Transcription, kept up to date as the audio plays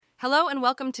Hello and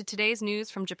welcome to today's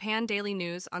news from Japan Daily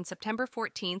News on September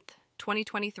 14th,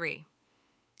 2023.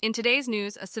 In today's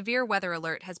news, a severe weather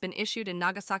alert has been issued in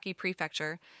Nagasaki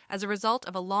Prefecture as a result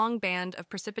of a long band of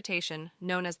precipitation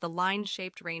known as the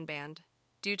line-shaped rain band.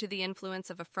 Due to the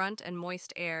influence of a front and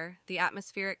moist air, the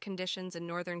atmospheric conditions in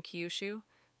northern Kyushu,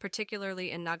 particularly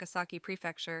in Nagasaki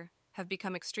Prefecture, have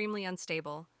become extremely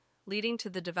unstable, leading to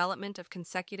the development of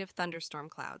consecutive thunderstorm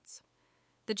clouds.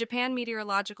 The Japan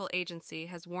Meteorological Agency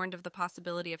has warned of the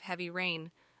possibility of heavy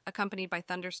rain, accompanied by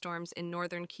thunderstorms in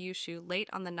northern Kyushu late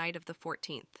on the night of the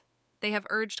 14th. They have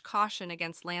urged caution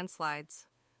against landslides,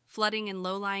 flooding in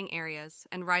low-lying areas,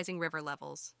 and rising river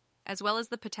levels, as well as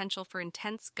the potential for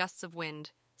intense gusts of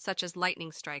wind, such as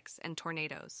lightning strikes and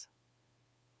tornadoes.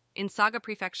 In Saga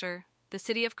Prefecture, the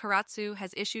city of Karatsu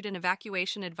has issued an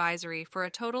evacuation advisory for a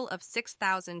total of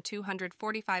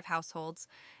 6,245 households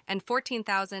and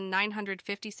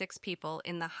 14,956 people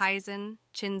in the Hizen,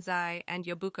 Chinzai, and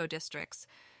Yobuko districts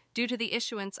due to the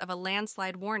issuance of a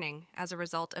landslide warning as a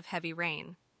result of heavy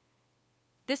rain.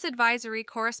 This advisory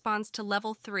corresponds to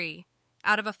Level 3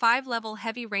 out of a 5-level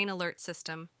heavy rain alert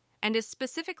system and is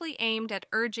specifically aimed at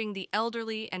urging the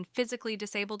elderly and physically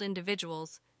disabled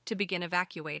individuals to begin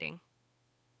evacuating.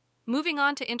 Moving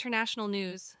on to international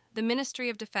news, the Ministry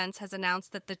of Defense has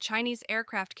announced that the Chinese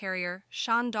aircraft carrier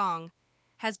Shandong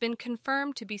has been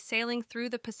confirmed to be sailing through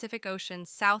the Pacific Ocean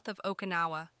south of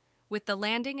Okinawa, with the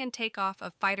landing and takeoff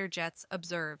of fighter jets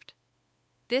observed.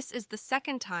 This is the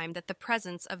second time that the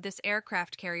presence of this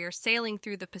aircraft carrier sailing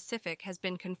through the Pacific has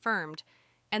been confirmed,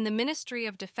 and the Ministry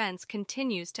of Defense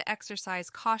continues to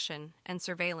exercise caution and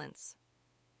surveillance.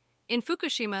 In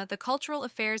Fukushima, the Cultural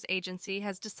Affairs Agency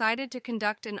has decided to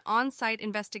conduct an on-site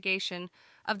investigation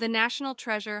of the National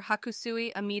Treasure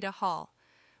Hakusui Amida Hall,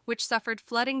 which suffered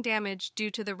flooding damage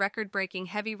due to the record-breaking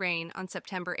heavy rain on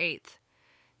September 8th.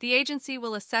 The agency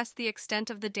will assess the extent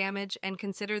of the damage and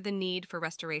consider the need for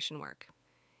restoration work.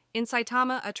 In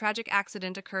Saitama, a tragic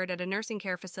accident occurred at a nursing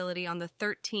care facility on the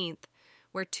 13th,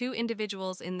 where 2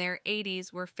 individuals in their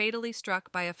 80s were fatally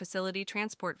struck by a facility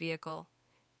transport vehicle,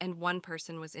 and 1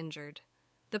 person was injured.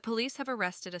 The police have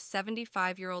arrested a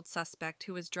 75-year-old suspect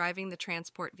who was driving the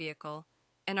transport vehicle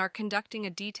and are conducting a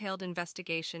detailed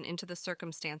investigation into the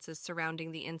circumstances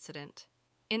surrounding the incident.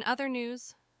 In other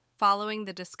news, following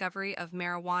the discovery of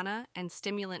marijuana and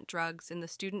stimulant drugs in the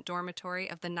student dormitory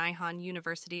of the Nihon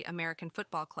University American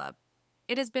Football Club,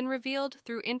 it has been revealed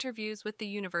through interviews with the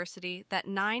university that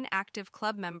 9 active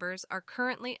club members are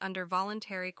currently under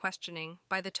voluntary questioning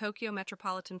by the Tokyo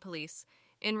Metropolitan Police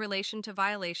in relation to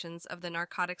violations of the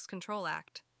Narcotics Control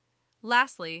Act.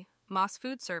 Lastly, Moss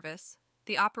Food Service,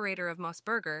 the operator of Moss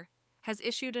Burger, has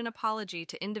issued an apology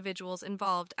to individuals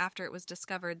involved after it was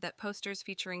discovered that posters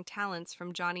featuring talents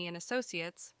from Johnny &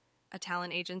 Associates, a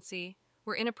talent agency,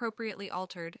 were inappropriately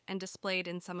altered and displayed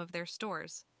in some of their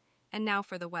stores. And now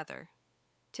for the weather.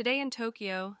 Today in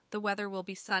Tokyo, the weather will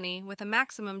be sunny with a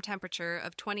maximum temperature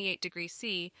of 28 degrees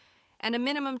C and a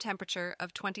minimum temperature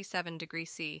of 27 degrees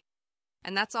C.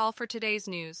 And that's all for today's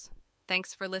news.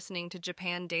 Thanks for listening to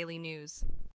Japan Daily News.